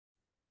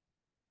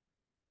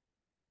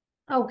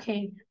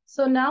Okay,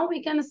 so now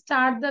we can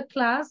start the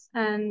class,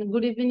 and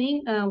good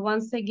evening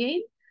once again,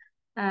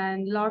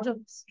 and lot of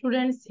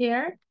students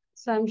here.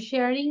 So I'm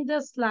sharing the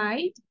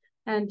slide,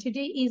 and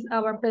today is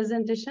our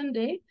presentation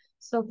day.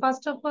 So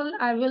first of all,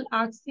 I will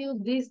ask you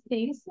these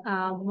things.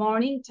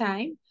 Morning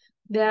time,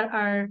 there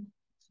are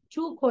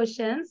two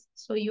questions,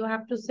 so you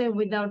have to say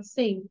without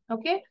saying,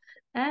 okay?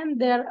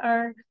 And there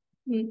are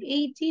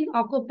 18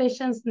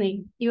 occupations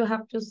name. You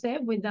have to say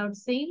without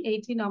saying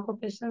 18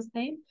 occupations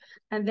name.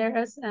 And there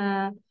is,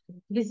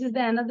 this is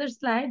the another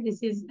slide.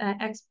 This is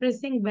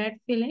expressing bad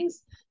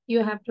feelings.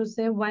 You have to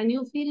say when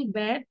you feel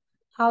bad,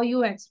 how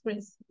you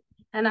express.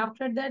 And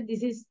after that,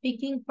 this is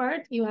speaking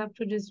part. You have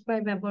to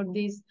describe about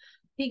this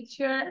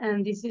picture,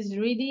 and this is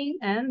reading,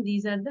 and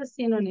these are the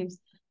synonyms.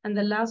 And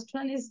the last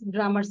one is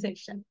grammar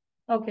section.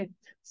 Okay,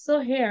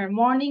 so here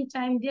morning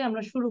time দিয়ে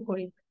আমরা শুরু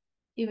করি.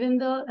 Even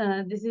though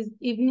this is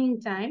evening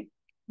time,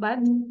 but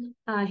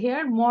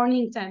here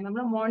morning time,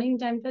 আমরা morning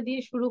time টা দিয়ে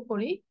শুরু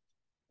করি.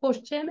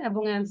 Question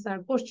এবং answer.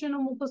 Question ও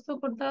মুখস্থ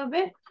করতে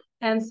হবে,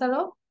 answer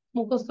ও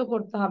মুখস্থ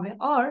করতে হবে.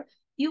 Or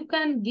you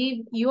can give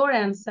your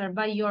answer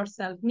by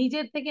yourself.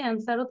 নিজের থেকে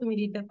answer ও তুমি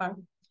দিতে পারো.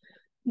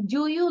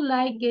 Do you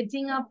like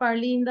getting up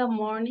early in the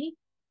morning?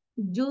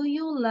 Do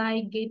you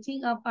like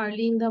getting up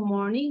early in the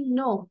morning?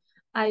 No,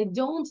 I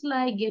don't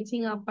like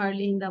getting up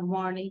early in the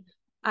morning.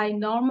 I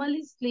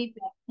normally sleep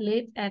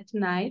late at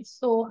night,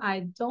 so I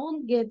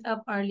don't get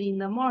up early in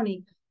the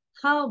morning.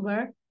 However,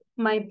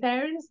 my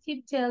parents keep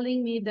telling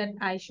me that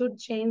I should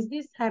change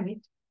this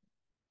habit.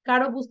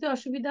 কারো বুঝতে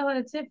অসুবিধা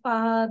হয়েছে?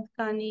 ফাহাদ,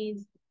 কানিজ,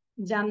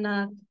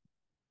 জান্নাত,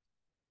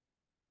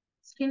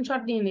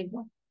 screenshot নিয়ে নিব।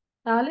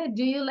 তাহলে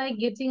do you like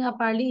getting up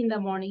early in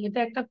the morning? এটা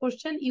একটা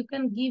question, you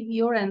can give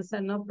your answer,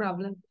 no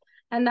problem.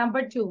 And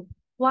number 2,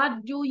 what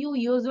do you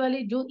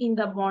usually do in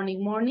the morning?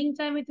 Morning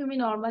time এ তুমি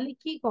normally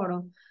কি করো?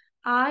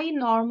 I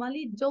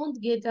normally don't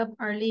get up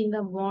early in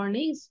the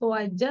morning, so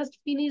I just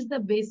finish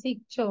the basic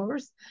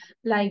chores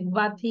like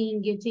bathing,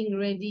 getting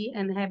ready,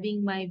 and having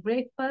my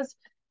breakfast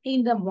in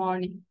the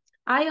morning.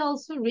 I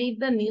also read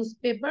the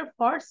newspaper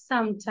for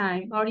some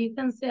time, or you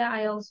can say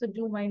I also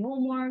do my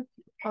homework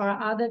or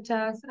other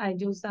tasks. I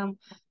do some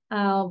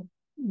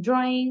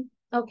drawing,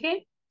 okay,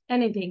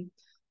 anything.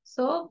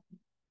 So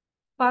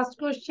first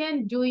question,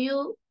 do you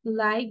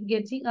like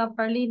getting up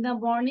early in the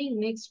morning?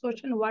 Next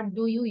question, what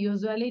do you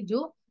usually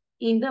do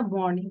in the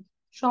morning?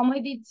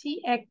 সময় দিচ্ছি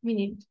 1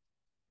 minute.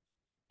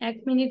 1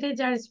 মিনিটে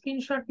যার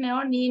screenshot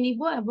নেওয়ার নিয়ে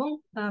নিব এবং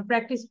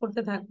practice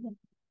করতে থাকবো।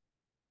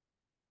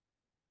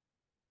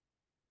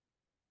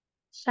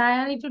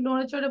 সায়ান একটু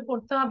নড়ে চড়ে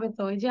পড়তে হবে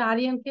তো, এই যে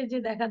আরিয়ানকে যে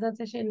দেখা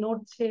যাচ্ছে সে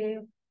নড়ছে,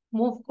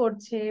 মুভ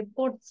করছে,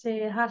 পড়ছে,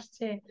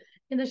 হাসছে,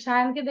 কিন্তু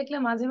সায়ানকে দেখলে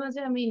মাঝে মাঝে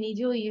আমি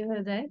নিজেও ইয়ে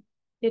হয়ে যায়,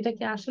 এটা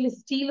কি আসলে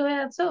স্টিল হয়ে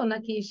আছো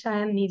নাকি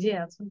সায়ান নিজে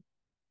আছো,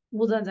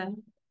 বোঝা যায়।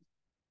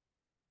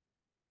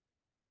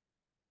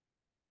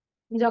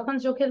 যখন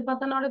চোখের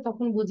পাতা নড়ে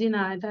তখন বুঝি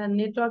না এটা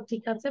নেটওয়ার্ক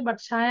ঠিক আছে, বাট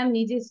সায়ান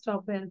নিজে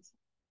স্টপ হয়ে আছে।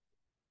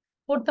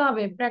 পড়তে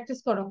হবে, প্র্যাকটিস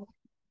করো।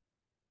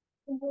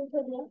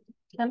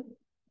 কেন?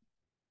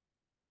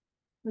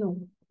 No.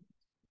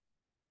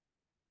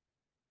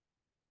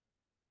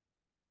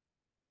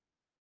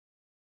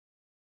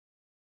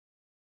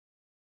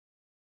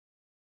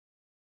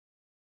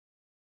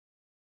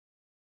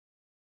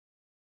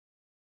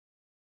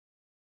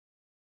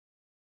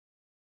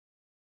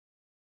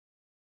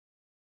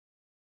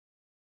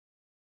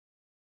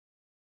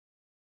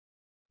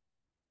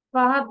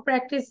 ফাহাদ,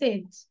 প্র্যাকটিস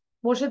ইট,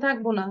 বসে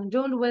থাকবো না,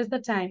 ডোন্ট ওয়েস্ট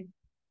দ্য টাইম।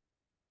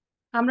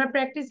 আমরা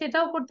প্র্যাকটিস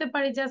এটাও করতে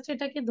পারি, জাস্ট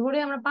এটাকে ধরে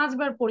আমরা 5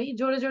 বার পড়ি,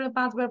 জোরে জোরে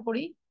 5 বার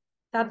পড়ি,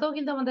 তাতেও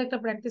কিন্তু আমাদের একটা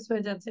প্র্যাকটিস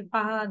হয়ে যাচ্ছে।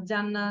 ফাহাদ,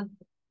 জান্নাত,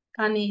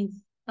 কানিজ,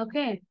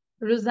 ওকে,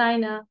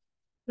 রুজাইনা।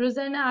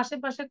 রুজাইনা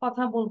আশেপাশে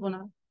কথা বলবো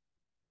না।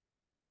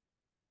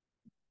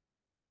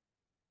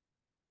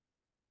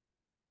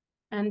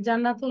 And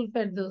Jannatul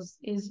Ferdouse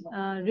is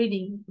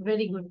reading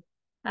very good.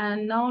 And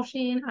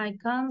Naushin, I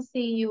can't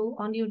see you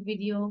on your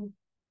video.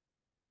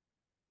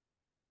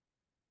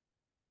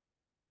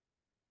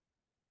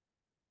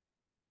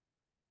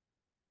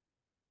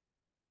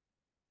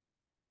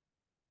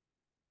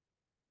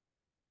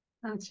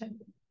 আচ্ছা,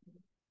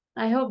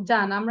 I hope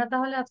done. আমরা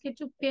তাহলে আজকে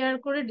একটু পেয়ার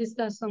করে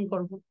ডিসকাশন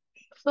করব।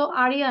 So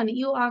Aryan,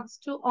 you ask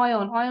to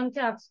Oyon. Oyon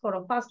K ask করো,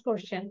 first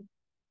question.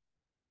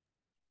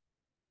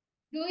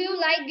 Do you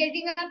like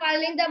getting up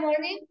early in the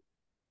morning?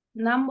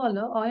 নাম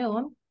বলো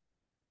Ayan.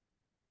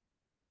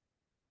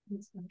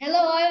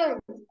 Hello, Oyon.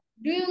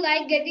 Do you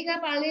like getting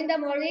up early in the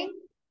morning?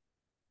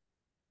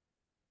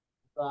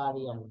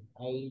 Aryan,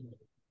 I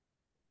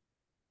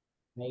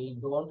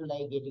don't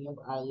like getting up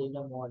early in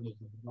the morning.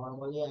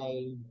 Normally, I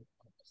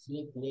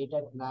sleep late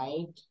at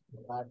night,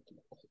 but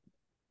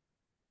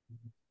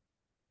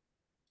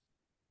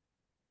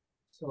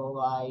so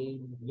I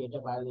get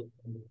up early,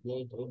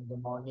 late in the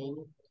morning.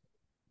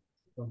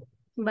 But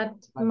But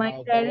my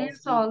my parents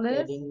keep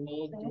always telling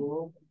me say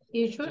to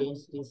you should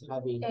change this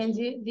habit.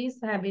 change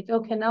this habit.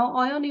 Okay, now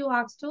Oyon, you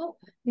ask to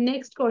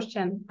next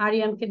question.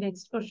 Aryan ke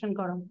next question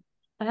করো।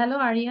 Hello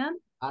Aryan.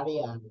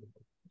 Aryan,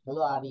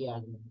 hello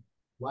Aryan.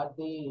 What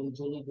do you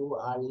usually do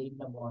early in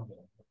the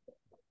morning?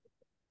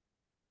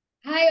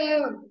 Hi,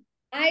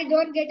 I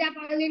don't get up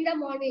early in the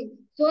morning,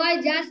 so I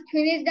just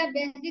finish the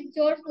basic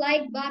chores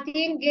like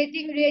bathing,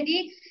 getting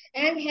ready,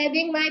 and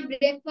having my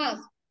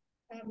breakfast.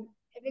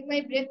 Having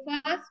my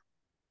breakfast.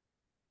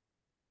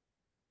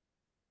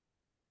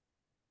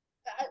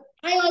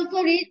 I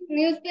also read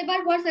newspaper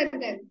for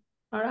sometimes.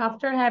 Or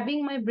after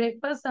having my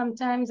breakfast,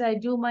 sometimes I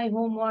do my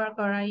homework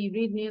or I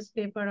read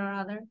newspaper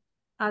or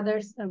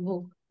others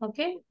book.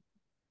 Okay?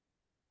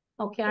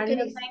 Okay, Okay, Arya,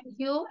 miss. thank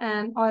you.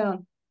 And Oyon.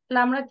 তাহলে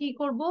আমরা কি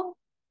করব?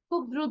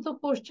 খুব দ্রুত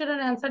question আর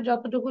answer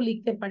যতটুকু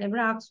লিখতে পারি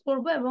আমরা আস্ক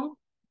করব এবং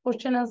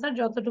কোশ্চেন অ্যান্সার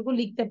যতটুকু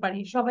লিখতে পারি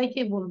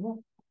সবাইকে বলবো।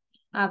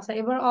 আচ্ছা,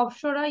 এবার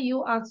Apsara you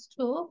ask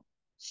two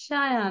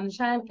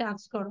সায়ানকে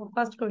ask করো।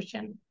 First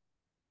question.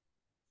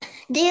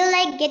 Do you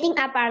like getting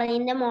up early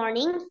in the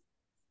morning?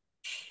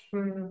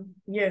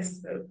 Yes,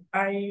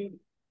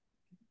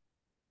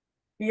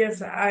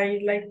 I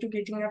like to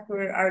getting up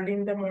early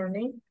in the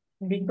morning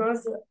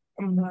because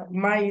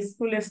my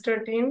school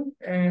start in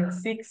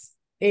 6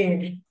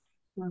 a.m.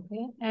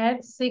 Okay, at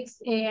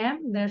 6 a.m.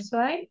 That's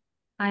why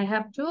I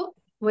have to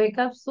wake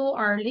up so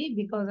early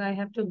because I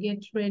have to get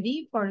ready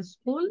for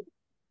school.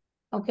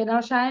 Okay, now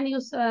Shayan,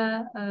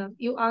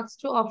 you asked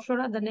to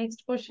Opshora the next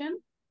question.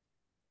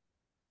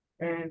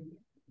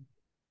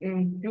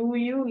 And do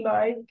you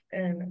like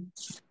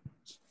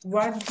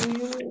what do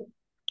you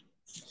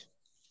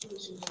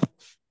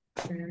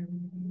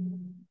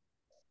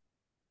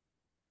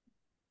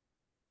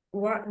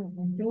what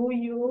do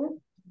you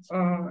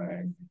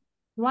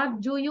What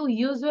do you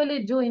usually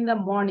do in the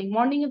morning?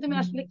 Morning এ তুমি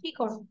আসলে কি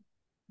করো?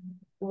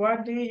 what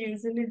do you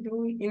usually do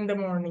in the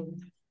morning?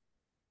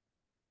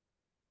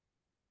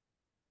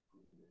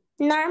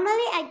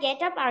 Normally, I get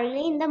up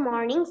early in the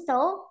morning, so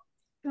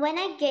when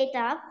I get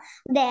up,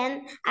 then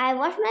I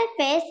wash my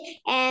face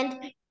and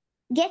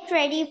get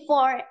ready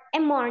for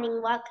a morning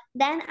walk.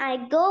 Then I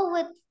go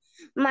with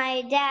my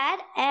dad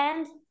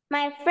and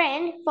my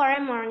friend for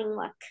a morning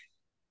walk.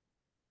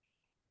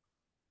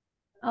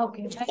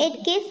 Okay, It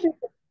gives me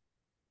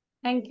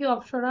thank you,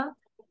 Opshora.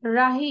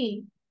 Rahi,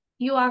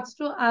 you asked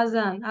to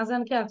Azan.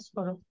 Azanকে ask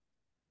করো।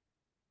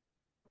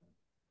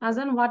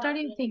 Azan, what are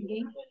you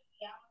thinking?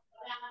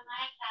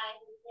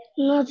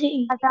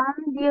 nothing. Azam,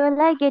 do you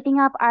like getting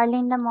up early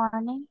in the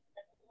morning?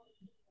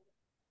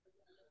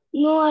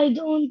 No, I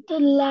don't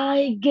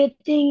like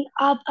getting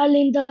up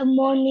early in the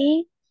morning.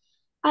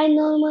 I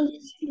normally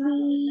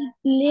sleep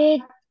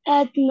late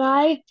at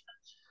night,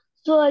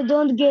 so I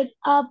don't get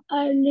up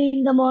early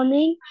in the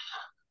morning.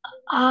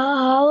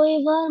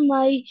 However,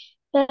 my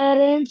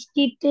parents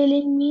keep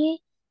telling me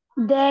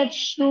that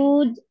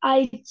should I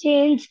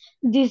change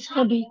this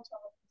habit.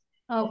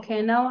 Okay,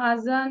 now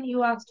Azan, you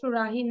asked to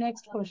Rahi.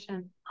 Next question.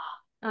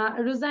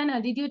 Ruzaina,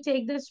 did you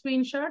take the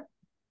screenshot?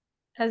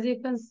 As you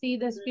can see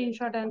the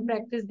screenshot and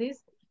practice this.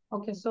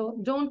 Okay, so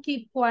don't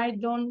keep quiet,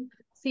 don't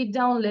sit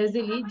down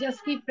lazily, just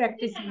keep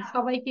practicing.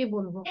 সবাইকে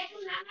বলবো।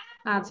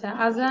 আচ্ছা,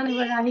 আজান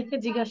এবার রাহিকে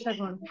জিজ্ঞাসা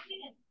করো।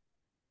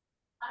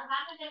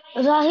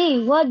 Rahi,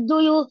 what do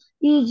you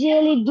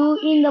usually do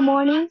in the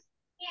morning?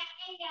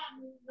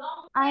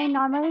 I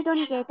normally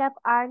don't get up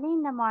early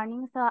in the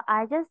morning, so I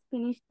just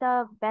finish the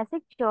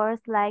basic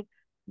chores like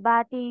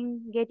bathing,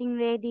 getting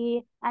ready,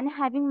 and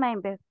having my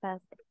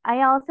breakfast. I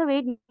also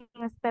read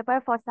newspaper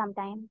for some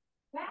time.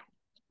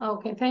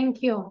 Okay, thank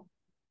you.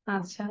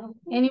 আচ্ছা,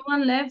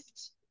 anyone left?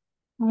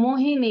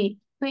 Mohini,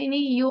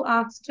 you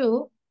asked to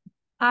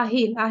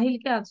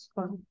Ahilকে ask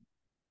করো।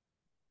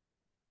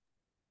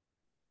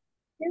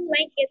 Do you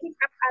like getting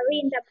up early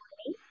in the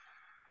morning?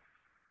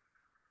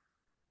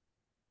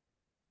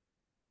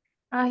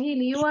 Ahil,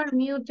 you are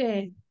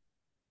muted.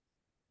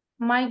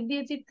 Mic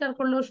দিয়ে চিৎকার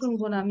করলেও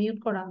শুনবো না, mute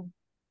করা।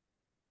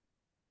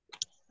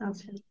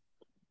 আচ্ছা,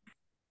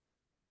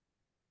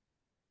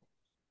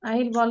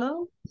 আহিল বলো।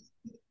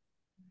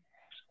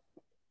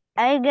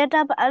 I get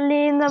up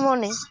early in the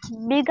morning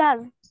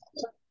because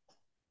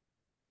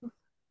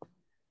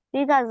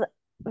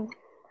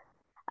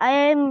I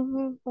am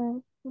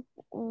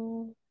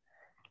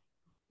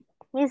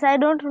miss I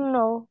don't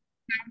know.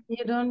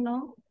 You don't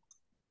know?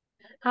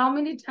 How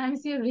many times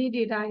you read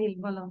it, Ahil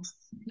বলো।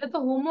 এটা তো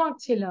হোমওয়ার্ক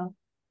ছিল।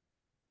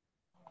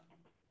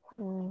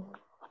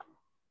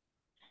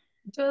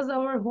 It was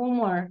our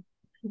homework.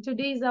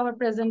 Today is our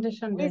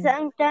presentation day.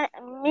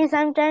 Miss,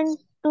 I'm trying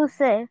to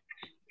say,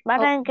 but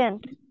I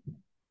can't.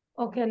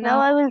 Okay, Now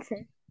I will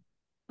say.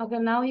 Okay,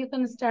 now you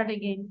can start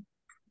again.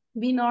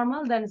 Be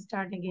normal, then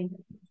start again.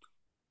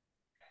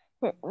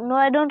 No,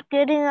 I don't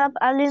getting up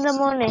early in the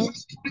morning.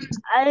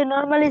 I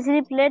normally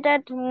sleep late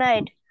at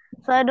night,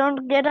 so I don't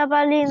get up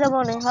early in the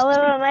morning.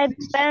 However, my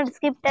parents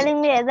keep telling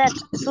me that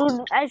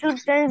I should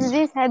change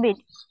this habit.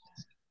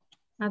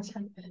 আচ্ছা,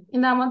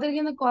 কিন্তু আমাদের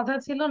কিন্তু কথা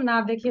ছিল না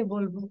দেখে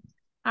বলবো।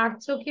 আর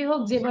চোখে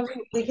হোক, যেভাবে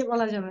দেখে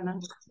বলা যাবে না।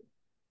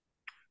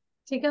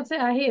 ঠিক আছে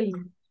আহিল?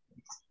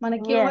 মানে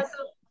কেউ Yes.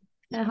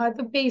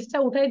 হয়তো পেজটা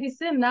উঠাই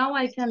দিছে। Now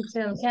I can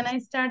tell, can I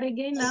start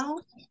again নাও?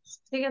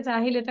 ঠিক আছে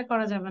আহিল, এটা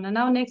করা যাবে না।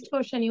 নাও next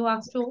question you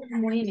ask two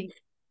Mohini.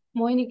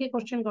 মোহিনীকে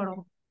question করো।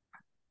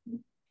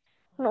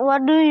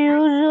 What do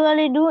you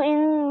usually do in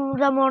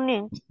the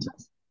morning?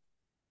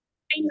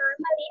 I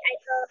normally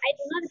I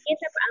do not get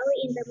up early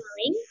in the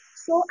morning,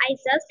 so I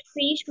just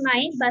finish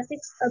my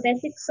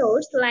basic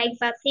chores like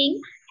bathing,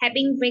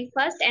 having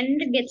breakfast, and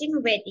getting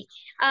ready.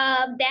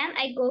 Then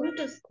I go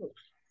to school.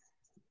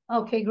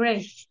 Okay,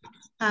 great.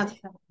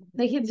 আচ্ছা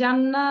দেখি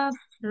জান্নাত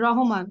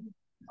Rahman,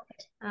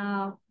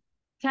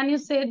 can you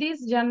say this,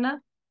 জান্নাত?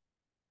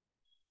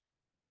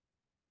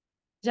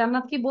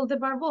 জান্নাত কি বলতে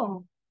পারবো?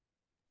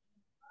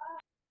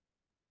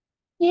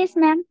 Yes,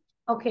 ma'am.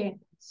 Okay,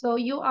 so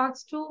you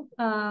asked to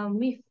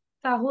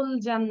Miftahul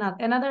Jannat,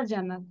 another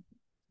Jannat.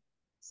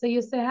 So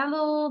you say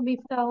hello,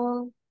 Miftahul.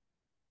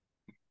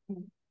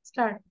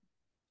 Start.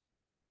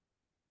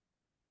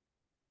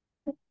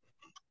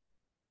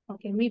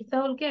 Okay,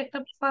 মিফতাহুলকে একটা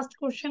first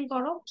question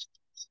করো।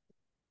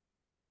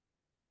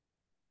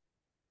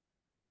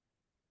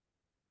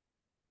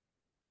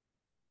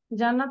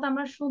 জান্নাত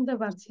আমরা শুনতে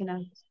পাচ্ছি না।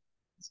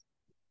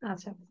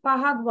 আচ্ছা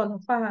ফাহাদ বলো,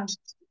 Fahad.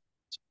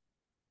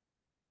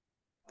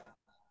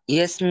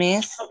 Yes,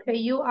 miss. Okay,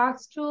 you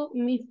asked to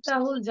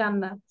Miftahul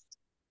Jannat.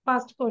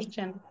 First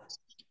question.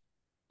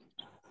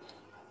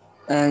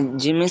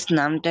 Jimmy's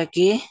নামটা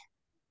কি?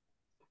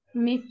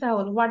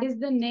 Miftahul. What is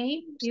the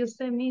name? You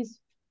say miss.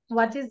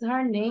 What is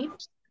her name?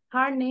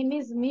 Her name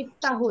is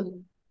Miftahul.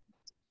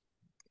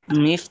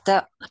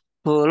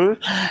 Miftahul.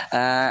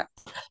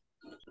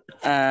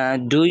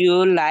 Do you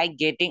like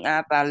getting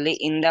up early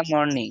in the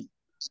morning?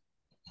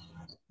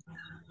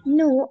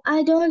 No, I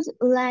don't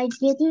like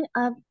getting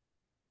up.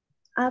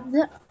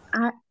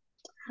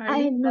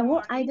 Early in the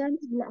morning.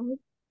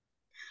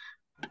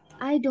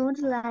 I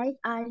don't like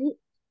early.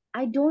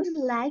 I don't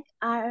like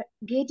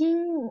getting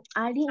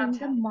early in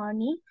the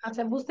morning.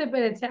 আচ্ছা বুঝতে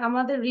পেরেছে,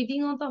 আমাদের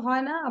রিডিংও তো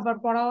হয় না, আবার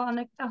পড়াও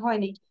অনেকটা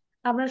হয়নি।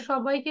 আমরা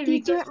সবাইকে টিচার,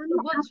 রিকোয়েস্ট আমি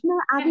করব। আপনার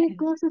আগের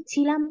ক্লাসে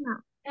ছিলাম না।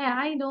 হ্যাঁ,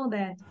 আই নো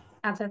দ্যাট।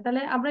 আচ্ছা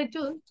তাহলে আমরা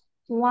একটু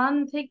 1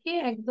 থেকে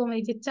একদম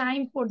এই যে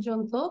টাইম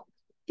পর্যন্ত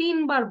 3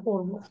 বার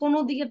পড়বো, কোনো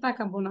দিকে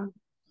তাকাবো না।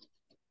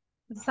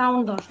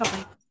 সাউন্ড দাও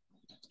সবাই,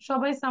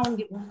 সবাই সাউন্ড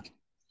দিব।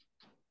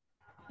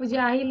 ওই যে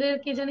আহিলের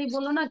কে জানি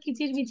বললো না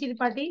কিচির মিচির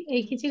পার্টি,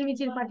 এই কিচির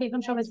মিচির পার্টি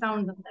এখন সবাই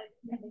সাউন্ড দাও।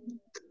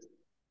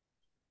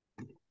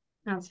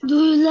 আচ্ছা Do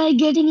you like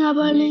getting up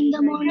early in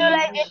the morning?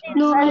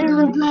 No, I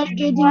don't like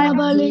getting up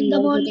early in the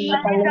morning.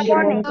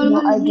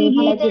 Normally sleep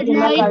late at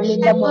night,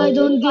 so I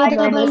don't get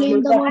up early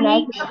in the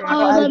morning.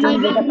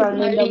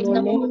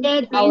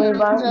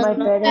 However, my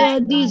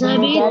parents this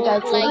habit.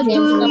 What do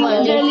you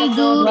usually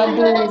do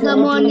in the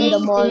morning?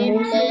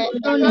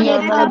 Don't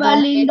get up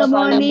early in the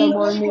morning.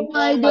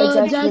 I don't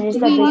just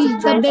finish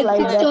the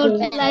basic chores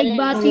like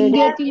bathing,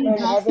 getting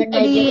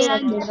ready,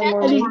 and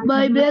having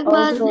my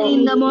breakfast in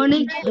the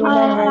morning.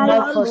 I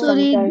also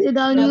read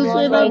the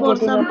newspaper for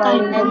some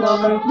time.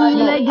 Do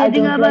you like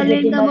getting up early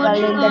in the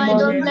morning? No, I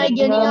don't like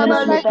getting up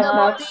early in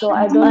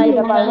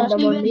the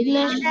morning.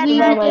 I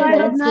sleep late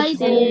at night,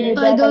 so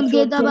I don't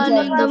get up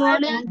early in the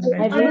morning.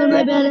 However,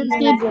 my parents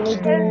keep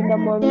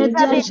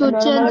that I should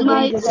change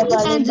my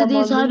change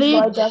this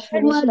habit.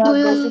 What do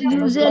you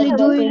usually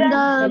do in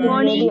the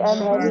morning?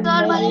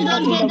 Normally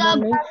don't get up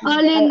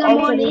early in the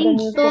morning,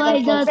 so I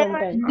just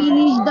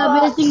finish the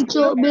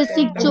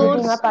basic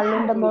chores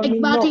like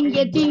bathing,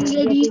 getting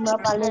ready,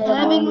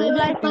 having my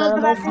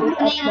breakfast in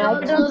the morning. I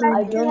also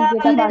read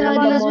the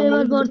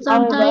newspaper for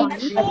some time.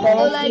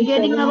 So like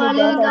getting up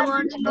early in the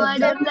morning. No, I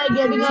don't like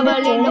getting up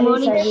early in the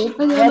morning.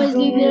 I normally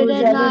sleep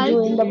late at night,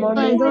 so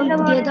I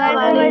don't get up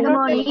early in the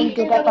morning.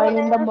 My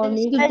parents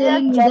keep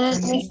telling me that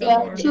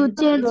should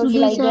change to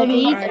this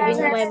habit.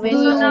 Do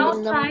So you? now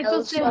try to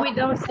say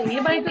without saying.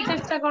 এবার একটু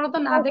চেষ্টা করো তো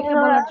না দেখে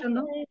বলার জন্য।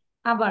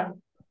 আবার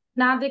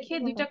না দেখে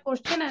দুইটা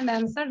কোশ্চেন এন্ড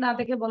অ্যান্সার না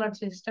দেখে বলার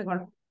চেষ্টা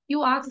করো। You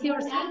ask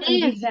yourself and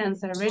give the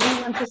answer. Ready,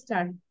 want to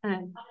start?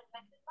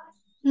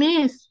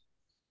 Miss,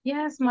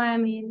 Yes,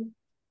 Mayamin.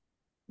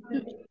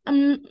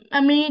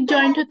 আমি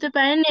জয়েন্ট হতে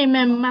পারিনি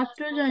ম্যাম,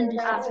 মাত্র জয়েন্ট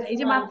দিছি। আচ্ছা এই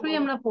যে মাত্রই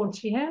আমরা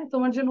পড়ছি, হ্যাঁ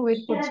তোমার জন্য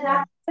ওয়েট করছি।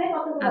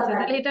 আচ্ছা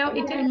তাহলে এটা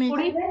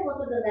করি।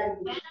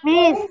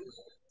 মিস,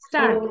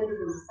 স্টার্ট,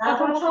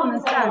 কথা বলবো না,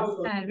 স্টার্ট।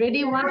 হ্যাঁ,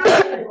 ready, 1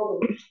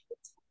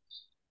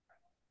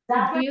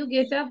 Do you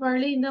get up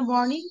early in the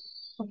morning?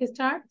 Okay,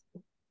 start.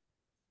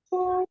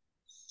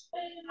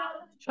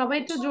 সবাই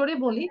একটু জোরে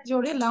বলি,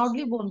 জোরে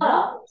লাউডলি বলবো,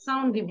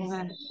 সাউন্ড দিব।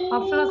 হ্যাঁ,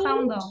 অপশনাল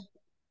সাউন্ড দাও।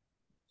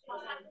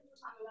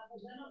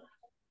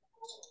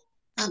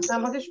 আচ্ছা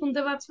আমাকে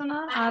শুনতে পাচ্ছ না?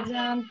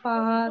 আজান,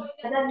 ফাহাদ,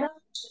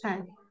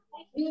 হ্যাঁ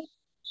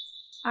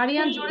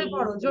আরিয়ান জোরে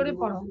পড়ো, জোরে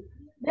পড়ো।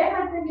 Do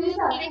you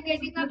like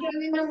getting up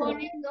early in the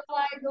morning? No,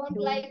 I don't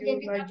Do like you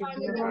getting like up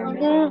early getting in up the early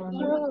in morning. the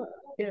morning?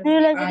 Yes, do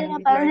you like I getting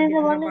up like early in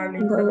the getting up morning? early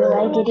in Do the you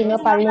like morning. getting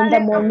up early in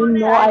the morning?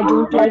 No, I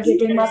don't like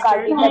getting up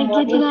early in the Like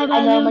morning. getting up I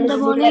early in normally the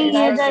sleep morning, at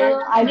night. yes,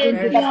 I I get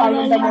don't get up up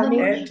early in the early in the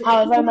morning. morning.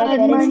 However, my But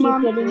my parents keep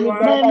mom, telling me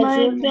but that I my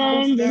should fix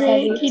parents this they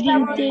habit.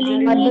 keeping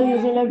telling What me do you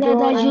usually do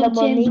that I in the should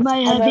change morning? my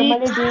I habit.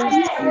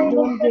 normally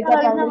don't get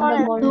up early in the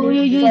So morning.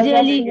 you So I just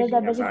usually finish the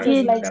basic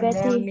chores get like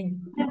bathing,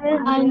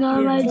 I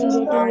normally Yes, do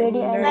I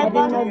like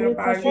getting up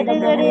early in the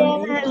morning.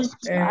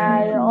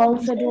 I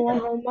also do my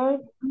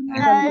homework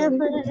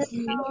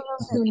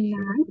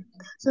tonight,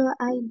 so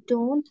I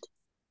don't.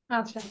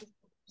 আচ্ছা,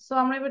 so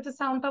আমরা এবার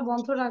সাউন্ডটা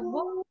বন্ধ রাখবো,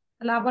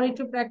 তাহলে আবার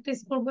একটু practice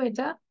করবো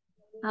এটা।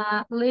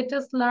 Let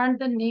us learn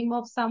the name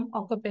of some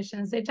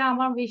occupations. এটা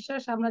আমার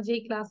বিশ্বাস আমরা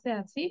যেই ক্লাসে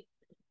আছি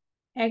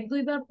এক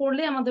দুইবার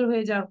পড়লে আমাদের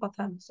হয়ে যাওয়ার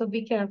কথা। So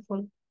be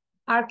careful.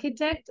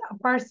 Architect,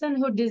 person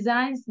who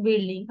designs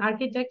building.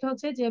 Architect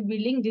হচ্ছে যে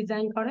বিল্ডিং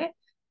ডিজাইন করে,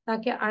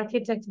 তাকে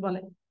আর্কিটেক্ট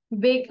বলে।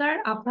 বেকার,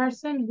 a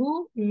person who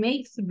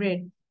makes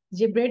bread.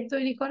 যে ব্রেড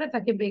তৈরি করে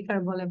তাকে বেকার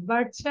বলে।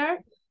 বার্চার,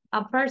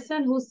 a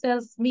person who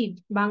sales meet.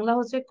 Bangla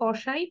হচ্ছে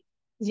কসাই,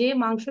 যে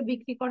মাংস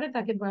বিক্রি করে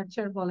তাকে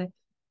বার্চার বলে।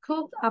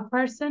 Cook, a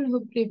person who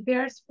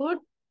prepares food,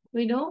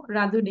 we know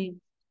রাঁধুনি।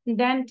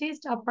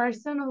 Dentist, a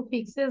person who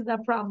fixes the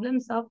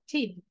problems of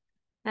teeth.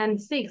 And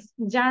 6,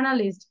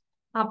 journalist,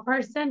 a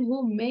person who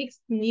makes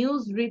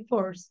news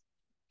reports.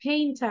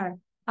 Painter,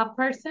 a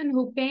person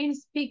who paints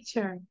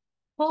picture.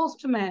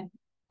 Postman,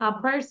 a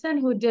person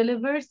who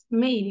delivers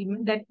mail,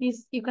 that means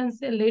you can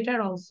say letter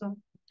also.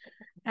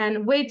 And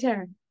waiter,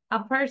 a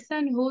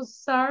person who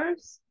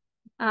serves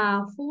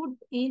food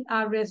in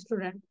a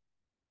restaurant.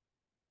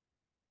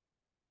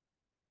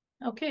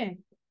 Okay,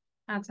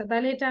 আচ্ছা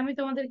তাহলে এটা আমি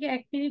তোমাদেরকে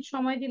 1 minute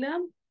সময় দিলাম,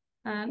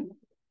 and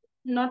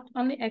not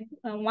only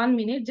 1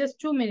 minute, just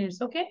 2 minutes.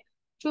 Okay,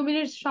 2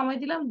 minutes সময়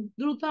দিলাম,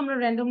 দ্রুত আমরা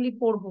র্যান্ডমলি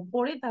পড়বো,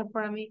 পড়ে তারপর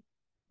আমি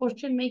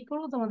কোশ্চেন মেক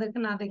করবো, তোমাদেরকে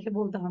না দেখে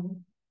বলতে হবে।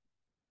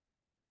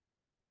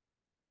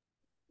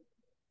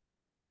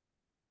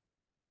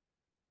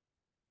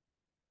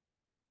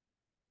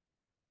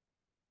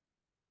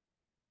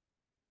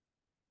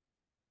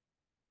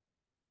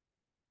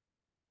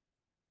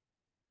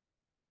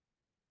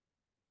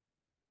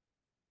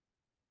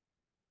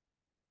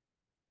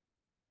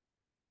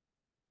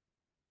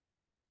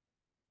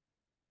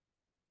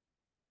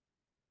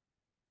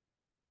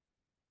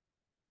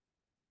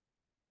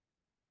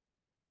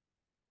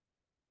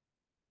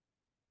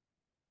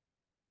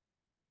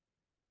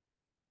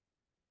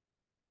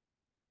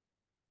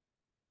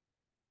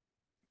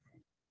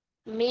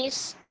 মিস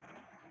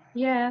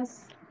Yes,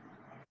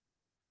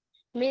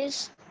 মিস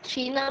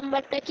 3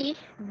 নাম্বারটা কি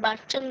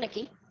বাচ্চার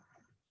নাকি?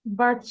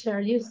 Butcher.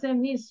 You say,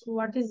 Miss,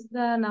 what is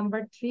the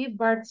number 3?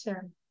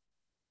 Butcher.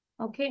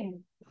 Okay.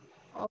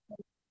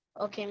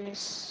 Okay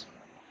miss.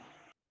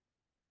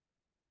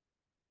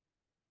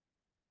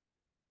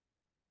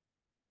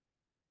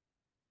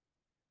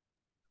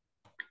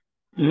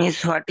 Miss,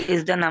 what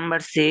is the number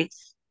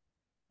 6?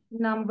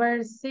 Number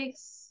 6,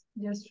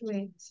 just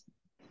wait.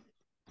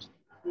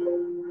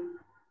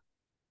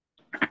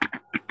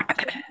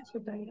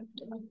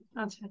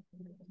 আচ্ছা,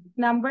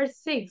 number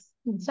 6,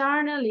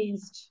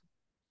 journalist,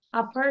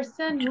 a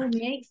person who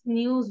makes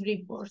news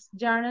reports.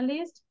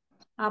 Journalist,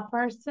 a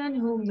person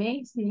who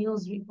makes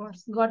news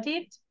reports. Got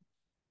it?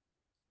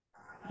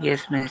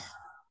 Yes, miss.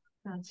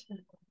 আচ্ছা,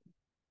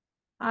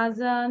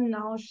 Azan,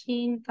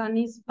 Naushin,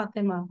 Kanis,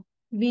 Fatima.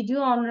 Video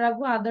on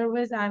রাখবো,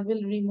 otherwise I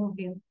will remove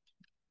you.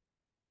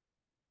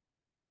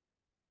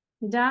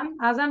 Done?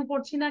 Azan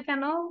পড়ছি না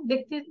কেন?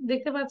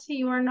 দেখতে পাচ্ছি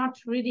you are not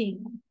reading.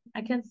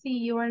 I can see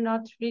you are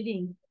not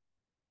reading.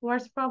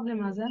 What's problem,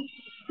 Azan?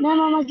 Ma'am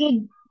আমাকে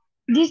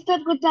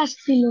disturb করতে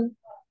আসছিল।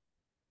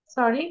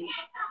 Sorry?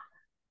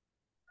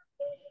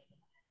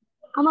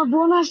 আমার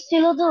বোন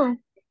আসছিল তো।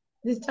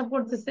 ডিস্টার্ব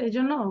করতেছে এই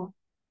জন্য?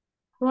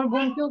 তোমার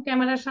বোনকেও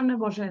ক্যামেরার সামনে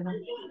বসায় দাও।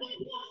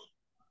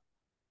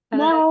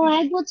 ম্যাম ও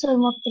 1 বছর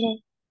মাত্র।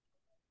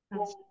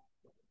 আচ্ছা,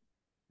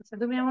 আচ্ছা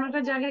তুমি এমন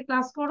একটা জায়গায়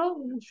ক্লাস করো,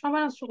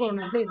 সময় নষ্ট করো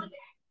না please.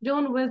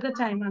 Don't waste the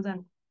time, আজান।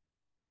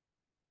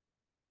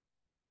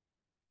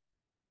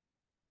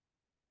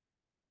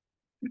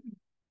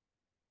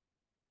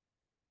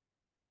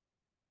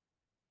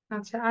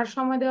 আচ্ছা, আর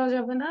সময় দেওয়া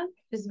যাবে না,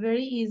 it's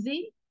very easy.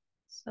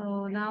 So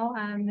now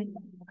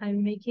I am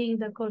making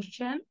the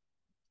question.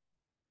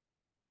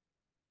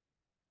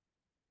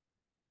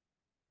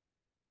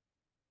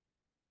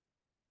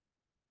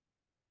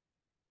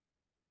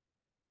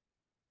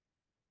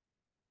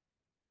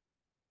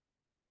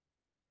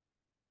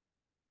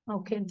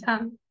 Okay,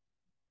 done.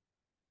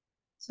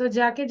 So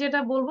যাকে যেটা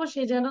বলবো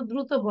সে যেন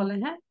দ্রুত বলে,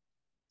 হ্যাঁ?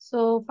 সো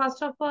ফার্স্ট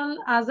অফ অল,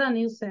 আজান,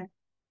 you say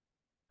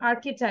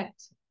architect.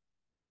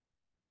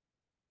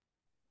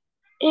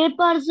 A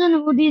person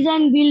who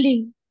design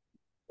building.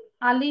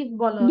 আলিফ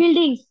বলো।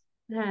 Buildings.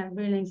 হ্যাঁ,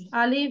 বিল্ডিংস।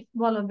 আলিফ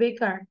বলো,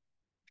 বেকার।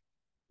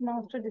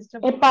 মাউসটা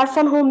disturb. A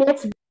person who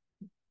makes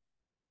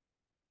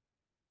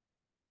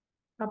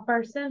A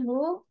person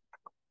who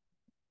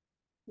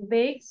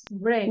bakes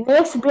bread.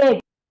 bread.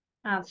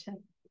 আচ্ছা,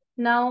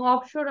 নাও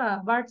অপসরা,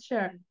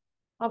 বার্চার।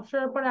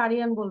 অপসরার পরে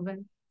আরিয়ান বলবেন।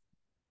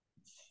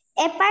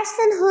 A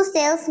person who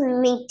sells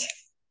meat.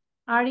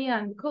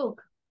 Aryan, cook.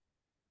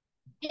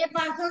 A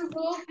person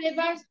who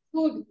prepares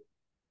food.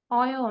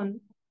 Ayan,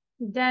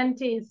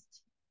 dentist.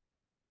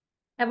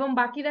 এবং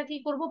বাকিরা কি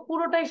করব,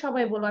 পুরোটাই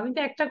সবাই বলবো, আমি তো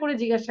একটা করে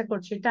জিজ্ঞাসা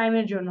করছি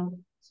টাইমের জন্য।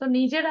 সো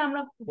নিজেরা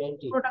আমরা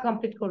পুরোটা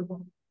কমপ্লিট করব।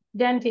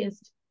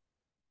 Dentist.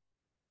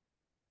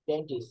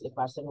 Dentist, a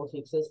person who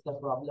fixes the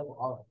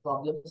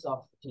problems of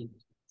teeth.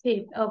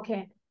 Teeth,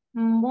 okay.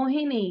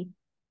 Mohini,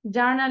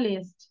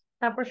 journalist.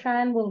 তারপর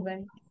সায়ন বলবেন।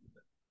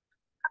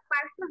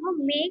 person who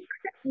makes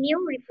new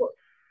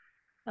reports.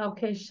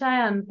 Okay,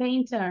 Shayan,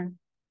 painter.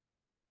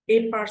 A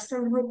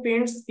person who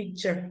paints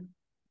picture.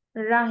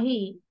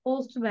 Rahi,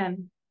 postman.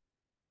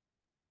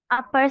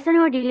 A person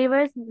who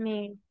delivers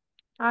mail.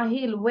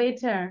 Ahil,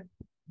 waiter.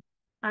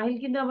 Ahil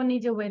কিন্তু আবার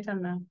নিজে waiter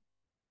না।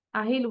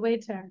 Ahil,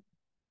 waiter.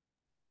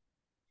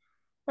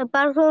 A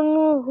person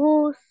who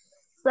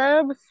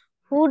serves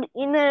food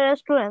in a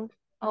restaurant.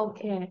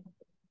 Okay.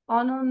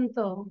 অনন্ত।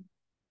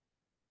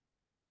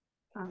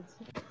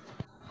 আচ্ছা।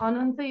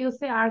 অনন্ত, you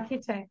say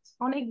architect.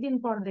 অনেকদিন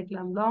পর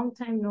দেখলাম, long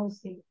time no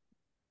see.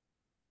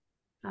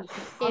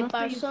 আচ্ছা। A Ananta,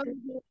 you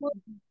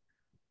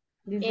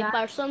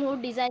person say who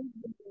designs.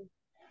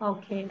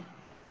 Okay.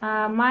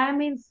 Maya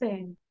means say.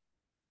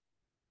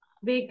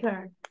 Baker.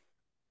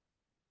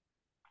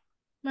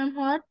 Ma'am,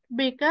 what?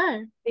 Baker?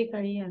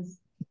 Baker, yes.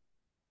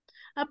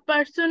 A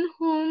person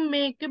who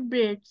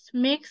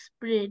makes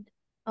bread.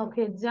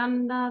 Okay,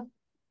 Jannat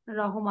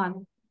Rahman.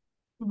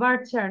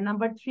 Butcher,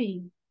 number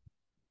 3.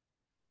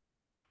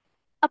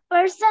 A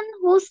person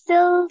who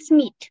sells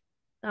meat.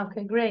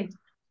 Okay, great.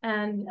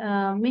 And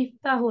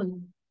Miftahul.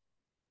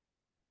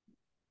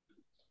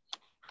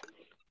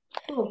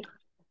 Cook.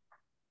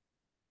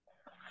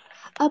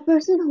 A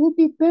person who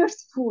prepares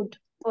food.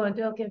 Good,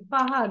 okay.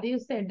 Fahad, you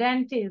say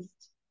dentist.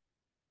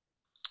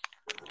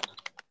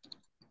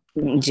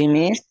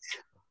 Jimis,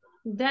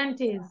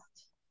 Dentist.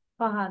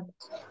 Fahad.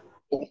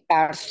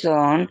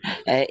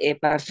 a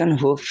person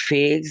who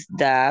fixes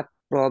the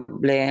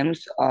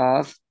problems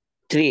of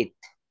teeth.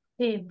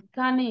 Teeth.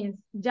 Kanis,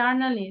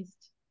 journalist.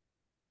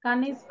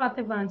 Kanis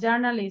Fatima,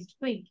 journalist.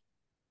 Quick.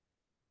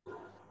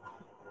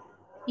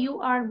 You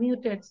are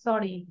muted,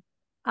 sorry.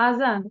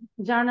 Azan,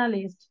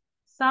 journalist.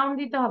 Sound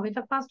দিতে হবে,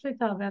 এটা fast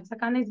হইতে হবে। আচ্ছা,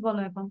 কানিস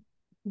বলো এখন।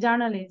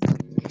 Journalist.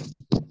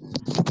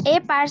 A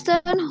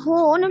person who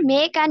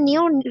make a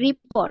new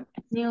report.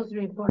 News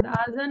report.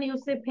 Azan, you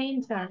say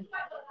painter.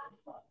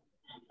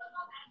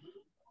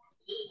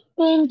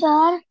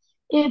 Painter,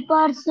 a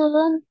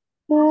person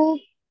who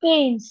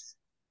paints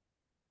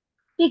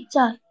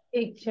picture.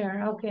 Picture,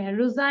 okay.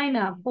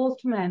 Ruzaina,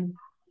 postman.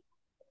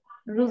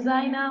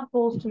 Ruzaina,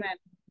 postman.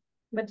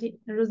 But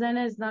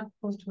Ruzaina is not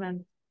postman.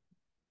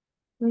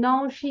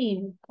 Nausheen,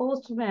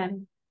 postman.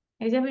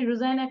 এই যে আমি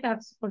রুজাইনা কাজ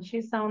করছি,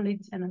 sound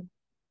দিচ্ছে না।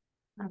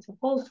 আচ্ছা,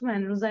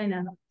 postman রুজাইনা।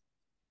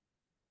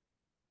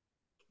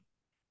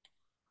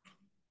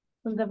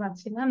 শুনতে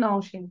পাচ্ছি না,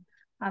 নওশিন।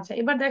 আচ্ছা,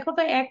 এবার দেখো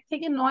তো 1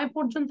 থেকে 9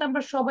 পর্যন্ত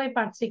আমরা সবাই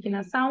পারছি কিনা,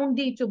 সাউন্ড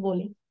দিয়ে একটু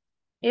বলি।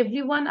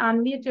 Everyone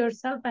unmute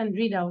yourself and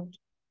read out.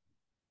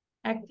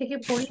 1 থেকে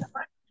পড়ি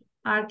আবার।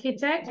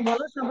 আর্কিটেক্ট,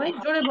 বলো সবাই,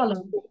 জোরে বলো।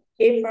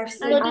 A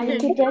person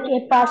Architect,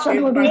 a person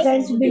who person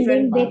designs who building.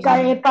 designs Baker,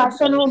 a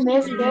person who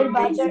makes building.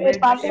 bread. Butcher, a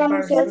person who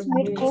sells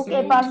meat. Cook,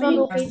 a person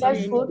who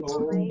prepares food.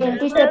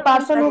 Dentist, a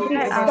person who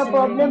fixes the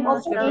problem of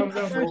teeth.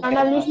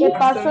 Journalist, a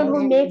person who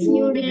makes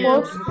new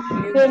reports.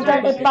 Painter,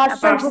 a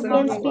person who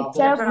paints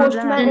picture.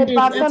 Postman, a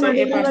person who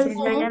delivers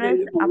food.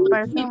 A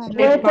person who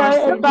makes Waiter,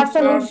 a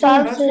person who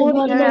serves food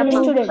in a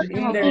restaurant.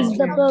 In the Fix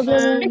the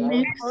problem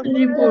Makes in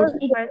the report.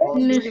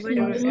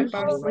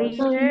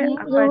 waiter, a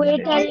The person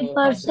waiter, a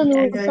person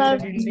who serves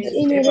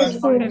in a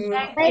restaurant.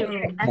 Thank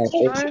you.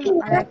 actor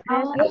or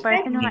actress, a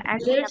person who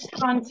acts in a Let's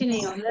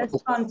continue. Let's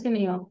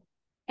continue.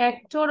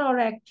 Actor or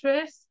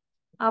actress,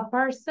 a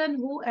person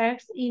who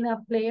acts in a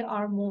play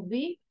or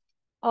movie.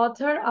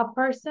 Author, a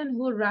person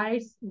who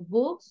writes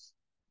books.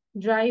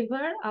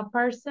 Driver, a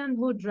person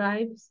who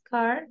drives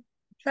car.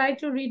 Try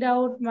to read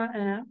out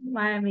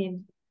my I mean.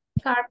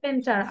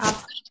 Carpenter, a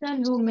person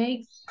who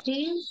makes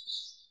things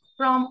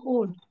from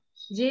wood.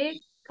 যে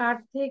কাঠ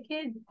থেকে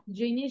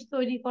জিনিস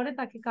তৈরি করে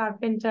তাকে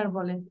carpenter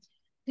বলে।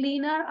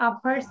 Cleaner, a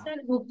person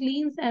who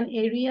cleans an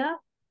area.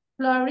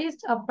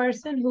 Florist, a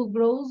person who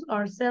grows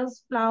or sells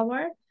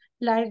flower.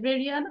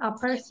 Librarian, a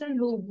person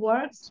who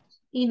works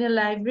in a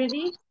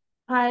library.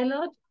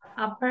 Pilot,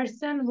 a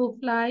person who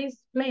flies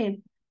plane.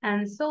 And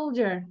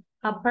soldier,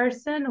 a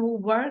person who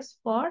works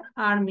for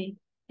army.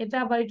 এটা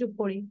আবার একটু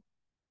পড়ি।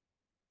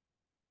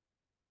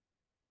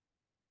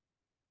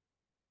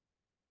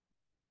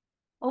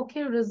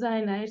 Okay,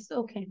 Rosanna, it's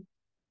okay.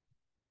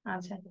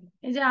 আচ্ছা,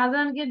 এই যে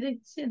আজানকে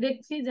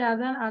দেখছি যে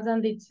আজান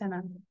দিচ্ছে না।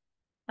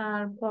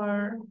 তারপর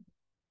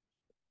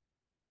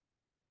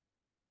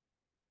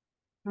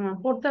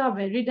পড়তে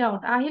হবে, রিড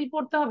আউট। আহিল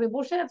পড়তে হবে।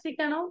 বসে আছি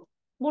কেন?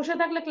 বসে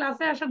থাকলে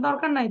ক্লাসে আসার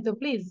দরকার নাই তো,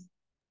 প্লিজ।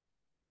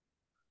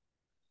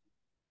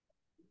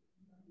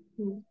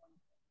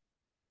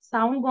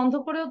 সাউন্ড বন্ধ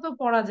করেও তো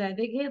পড়া যায়,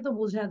 দেখে তো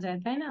বোঝা যায়,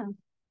 তাই না?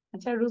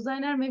 আচ্ছা,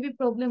 রুজাইনার মেবি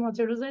প্রবলেম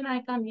হচ্ছে। রুজাইনা,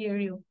 I can here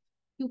you.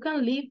 You can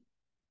live,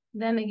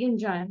 then again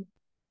join.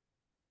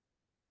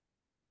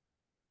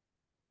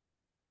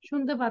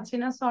 শুনতে পাচ্ছি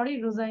না, সরি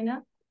রুজাইনা।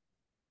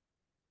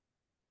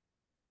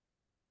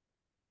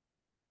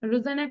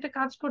 রুজাইনা, একটা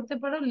কাজ করতে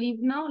পারো, লিভ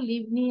নাও,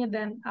 লিভ নিয়ে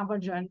দেন আবার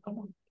জয়েন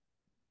করো।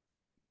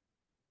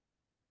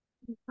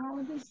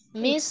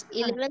 মিস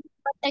 11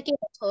 নাম্বারটা কি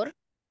বছর?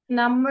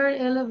 Number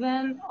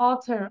 11,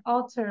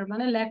 author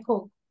মানে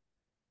লেখক।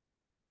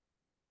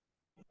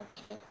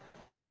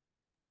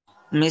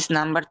 Miss,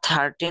 number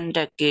 13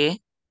 টা কে?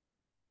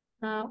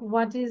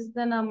 What is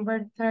the number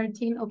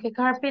 13? Okay,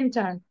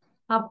 carpenter.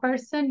 A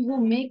person who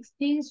makes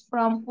things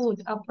from wood.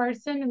 A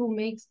person who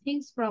makes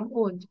things from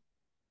wood.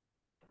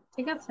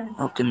 ঠিক আছে?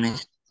 Okay,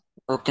 miss.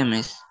 Okay,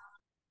 miss.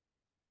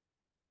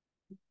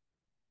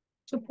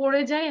 তো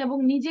পড়ে যাই এবং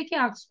নিজেকে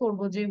আস্ক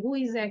করবো যে who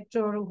is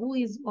actor, who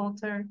is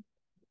author.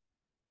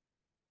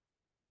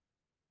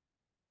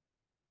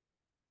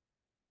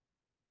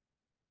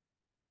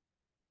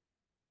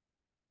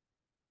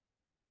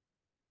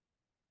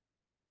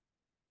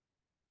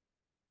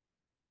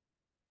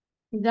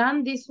 Done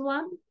this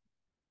one?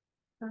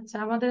 আচ্ছা,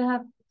 আমাদের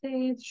হাতে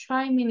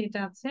 6 মিনিট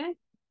আছে।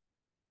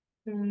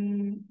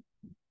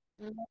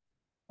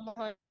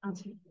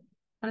 আচ্ছা,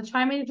 মানে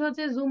 6 মিনিট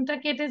হচ্ছে জুমটা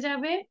কেটে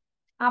যাবে,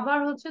 আবার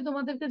হচ্ছে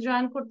তোমাদেরকে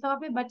জয়েন করতে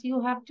হবে, but you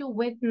have to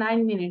wait 9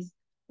 minutes.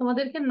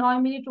 তোমাদেরকে 9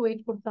 মিনিট ওয়েট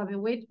করতে হবে,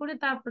 ওয়েট করে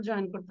তারপর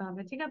জয়েন করতে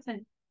হবে, ঠিক আছে?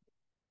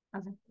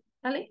 আচ্ছা,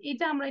 তাহলে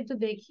এটা আমরা একটু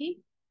দেখি।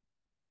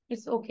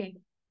 It's okay.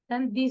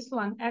 Then this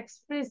one,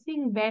 expressing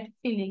bad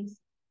feelings.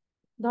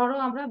 ধরো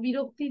আমরা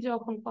বিরক্তি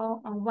যখন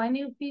when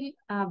you feel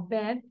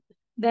bad,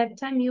 that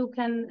time you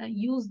can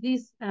use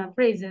these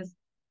phrases.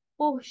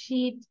 Oh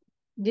shit,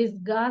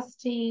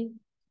 disgusting,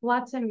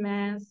 what a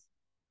mess,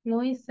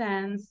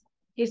 nuisance,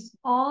 it's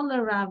all a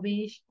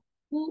rubbish,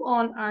 who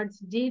on earth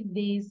did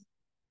this,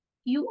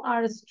 you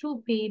are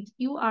stupid,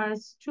 you are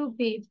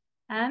stupid,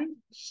 and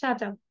shut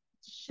up,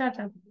 shut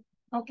up.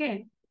 Okay,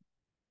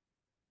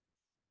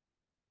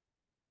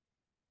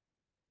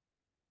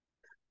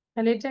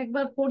 তাহলে এটা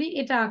একবার পড়ি,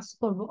 এটা ask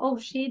করবো। Oh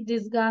shit,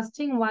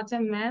 disgusting, what a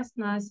mess,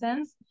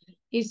 nonsense,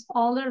 it's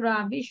all a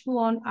rubbish, who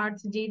on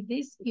earth did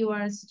this, you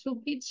are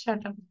stupid,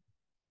 shut up.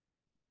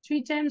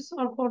 3 times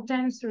or 4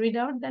 times read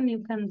out, then you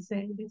can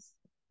say this.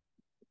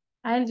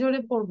 আইল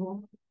জোরে পড়বো।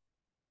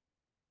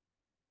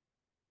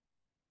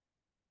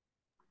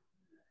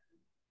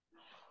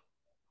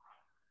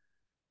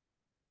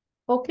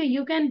 Okay,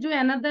 you can do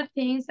another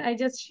things. I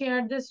just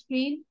shared the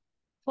screen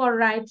for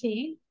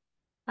writing.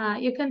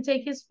 You can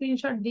take a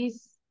screenshot these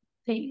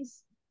things.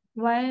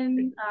 When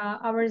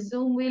our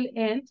Zoom will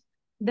end,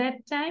 that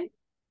time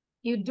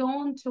you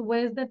don't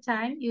waste the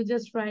time, you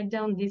just write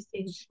down these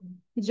things.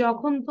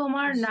 যখন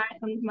তোমার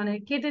মানে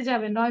কেটে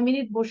যাবে 9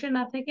 minute বসে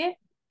না থেকে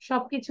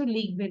সবকিছু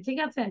লিখবে, ঠিক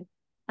আছে?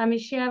 আমি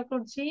শেয়ার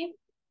করছি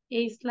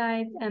এই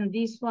স্লাইড এন্ড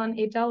দিস ওয়ান,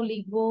 এটাও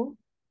লিখবো।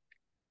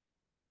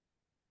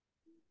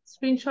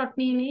 স্ক্রিনশট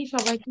নিয়ে নিই,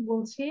 সবাইকে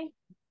বলছি।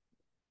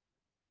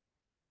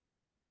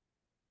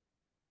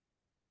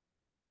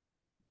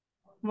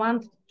 1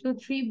 2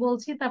 3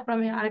 বলছি, তারপর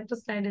আমি আরেকটা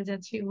স্লাইডে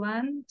যাচ্ছি।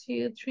 1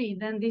 2 3,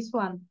 দেন দিস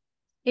ওয়ান,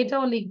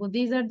 এটাও লিখবো।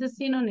 This are the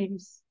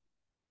synonyms.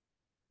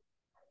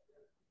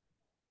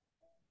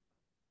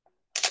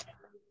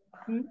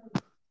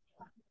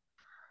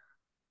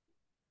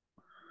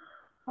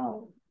 Oh,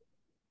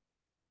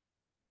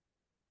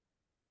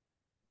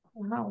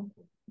 how?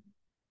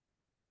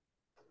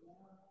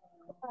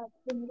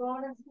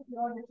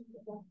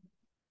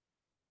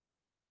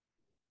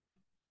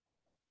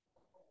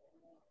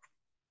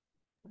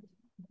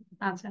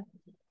 আচ্ছা,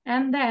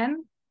 and then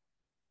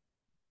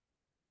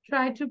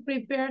try to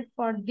prepare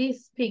for this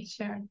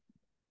picture.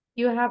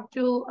 You have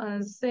to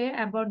say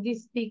about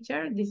this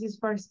picture. This is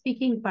for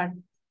speaking part.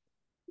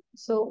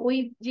 So ওই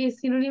যে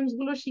সিনোনিমস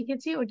গুলো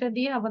শিখেছি ওটা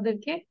দিয়ে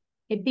আমাদেরকে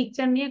এই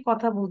পিকচার নিয়ে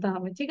কথা বলতে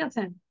হবে, ঠিক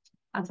আছে?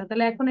 আচ্ছা,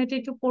 তাহলে এখন এটা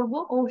একটু পড়বো।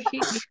 Oh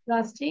shit,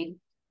 disgusting,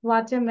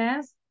 what a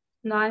mess,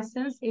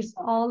 nonsense, it's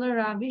all a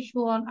rubbish,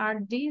 who on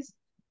earth this,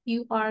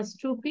 you are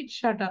stupid,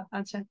 shut up.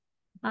 আচ্ছা,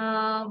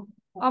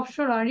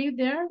 offshore, are you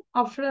there?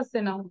 Offshore আছে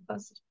now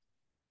first.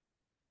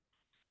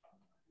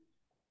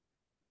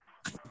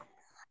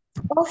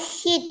 Oh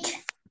shit.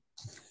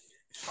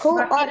 Who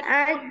on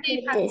earth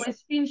did this?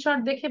 Screenshot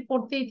দেখে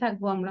পড়তেই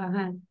থাকবো আমরা।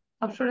 হ্যাঁ,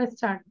 অপশনে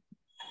start.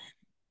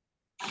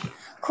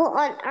 Who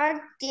on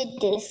earth did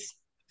this?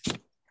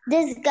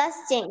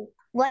 Disgusting.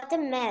 What a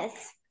mess.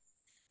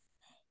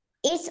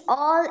 It's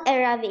all a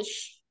rubbish.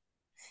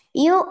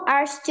 You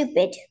are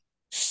stupid.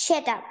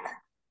 Shut up.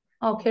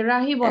 Okay,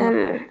 Rahi bolo.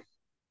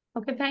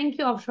 Okay, thank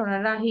you, Apshara.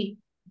 Rahi.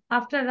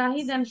 After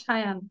Rahi, then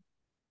Shayan.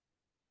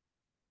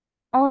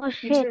 Oh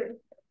shit,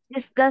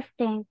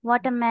 disgusting,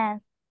 what a mess,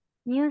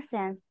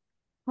 nuisance,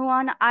 who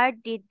on earth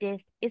did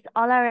this, it's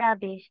all a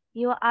rubbish,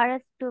 you are a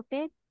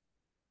stupid,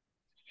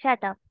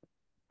 shut up.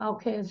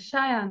 Okay,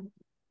 Shayan.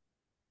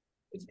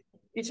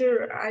 Teacher,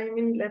 I'm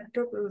in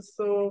laptop,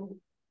 so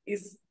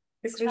is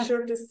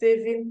screenshot is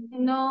saving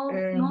No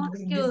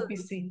this excuse.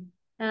 PC.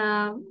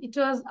 It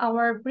was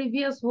our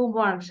previous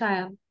homework,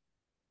 Shayan.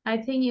 I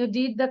think you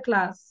did the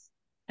class.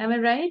 Am I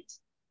right?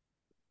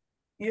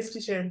 Yes,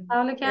 teacher.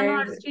 তাহলে কেন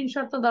আর And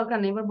screenshot তো দরকার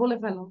নেই, এবার বলে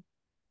ফেলো।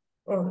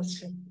 oh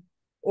shit,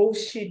 oh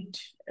shit,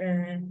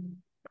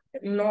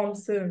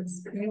 nonsense,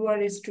 you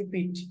are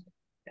stupid.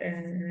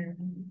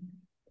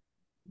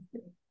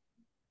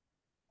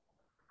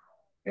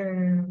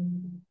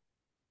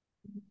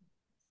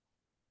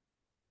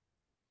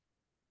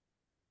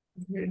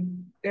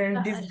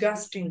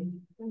 disgusting.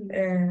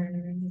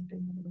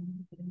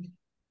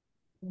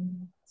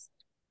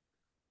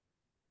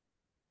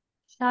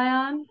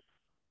 Shayan,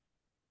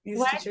 Yes,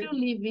 where do teacher. you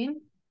live in?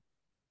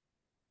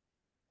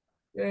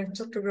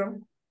 Chittagong.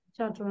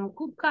 Chittagong.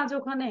 খুব কাজ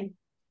ওখানে?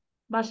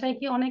 বাসায়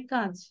কি অনেক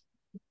কাজ?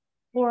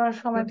 পড়ার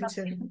সময়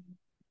পাচ্ছি না।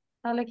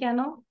 তাহলে কেন?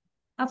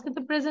 আজকে তো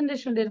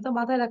প্রেজেন্টেশন ডে, তো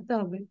মাথায় রাখতে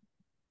হবে।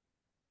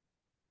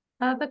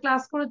 তাহলে তো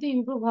ক্লাস করে তো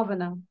ইমপ্রুভ হবে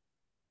না।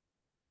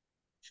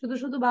 শুধু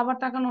শুধু বাবার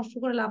টাকা নষ্ট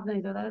করে লাভ নাই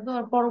তো, তাহলে তো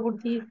আর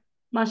পরবর্তী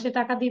মাসে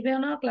টাকা দিবেও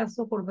না,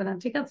 ক্লাসও করবে না।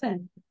 ঠিক আছে,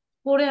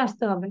 পড়ে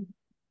আসতে হবে।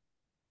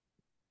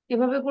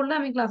 এভাবে করলে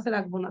আমি ক্লাসে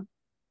রাখবো না।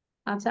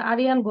 আচ্ছা,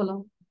 আরিয়ান বলো।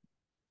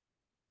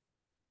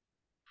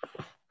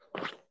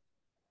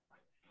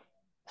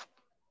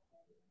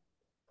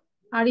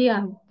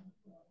 Aryan.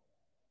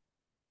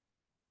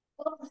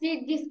 Oh, shit,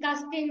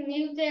 disgusting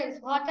nuisance.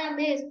 What a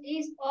mess.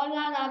 Is all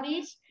a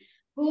rubbish.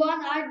 Who on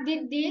earth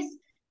did this?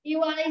 You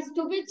are a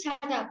stupid.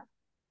 Shut up.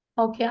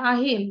 ওকে,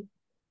 আহিল।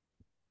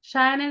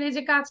 সায়ানের এই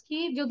যে কাজ কি,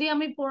 যদি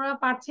আমি পড়া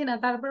পারছি না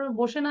তারপরে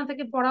বসে না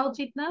থেকে পড়া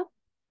উচিত না?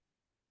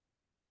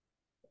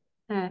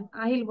 হ্যাঁ,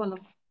 আহিল বলো।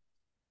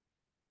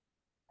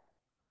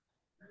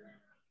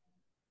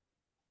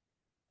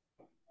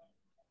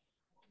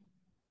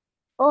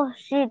 Oh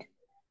shit,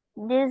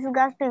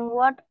 disgusting,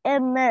 what a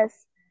mess.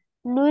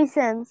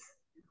 Nuisance.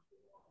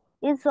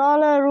 It's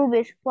all a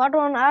rubbish. What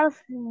on earth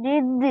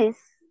did this?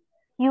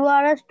 You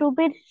are a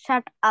stupid,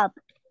 shut up.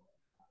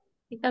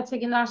 ঠিক আছে,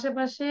 কিন্তু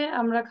আশেপাশে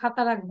আমরা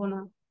খাতা রাখবো না।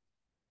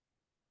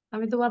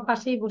 আমি তোমার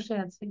পাশেই বসে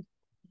আছি,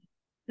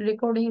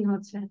 রেকর্ডিং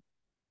হচ্ছে।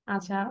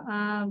 আচ্ছা,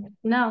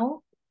 নাও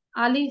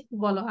আলিফ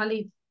বলো।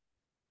 আলিফ।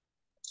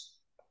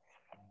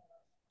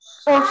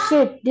 Oh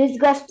shit,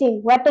 disgusting,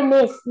 what a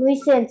mess,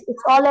 nuisance,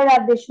 it's all a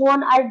rubbish, who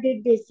on earth did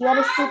this? You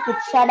are stupid,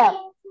 shut up.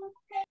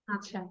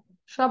 আচ্ছা,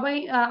 সবাই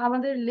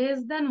আমাদের লেস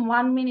দেন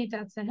 1 মিনিট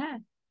আছে। হ্যাঁ,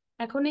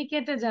 এখনই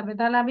কেটে যাবে।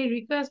 তাহলে আমি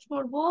রিকোয়েস্ট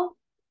করব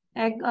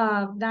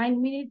 9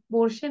 মিনিট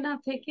বসে না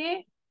থেকে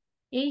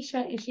এই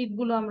শীট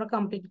গুলো আমরা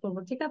কমপ্লিট করবো।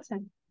 ঠিক আছে?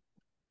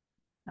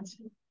 আচ্ছা,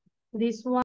 দিস ওয়ান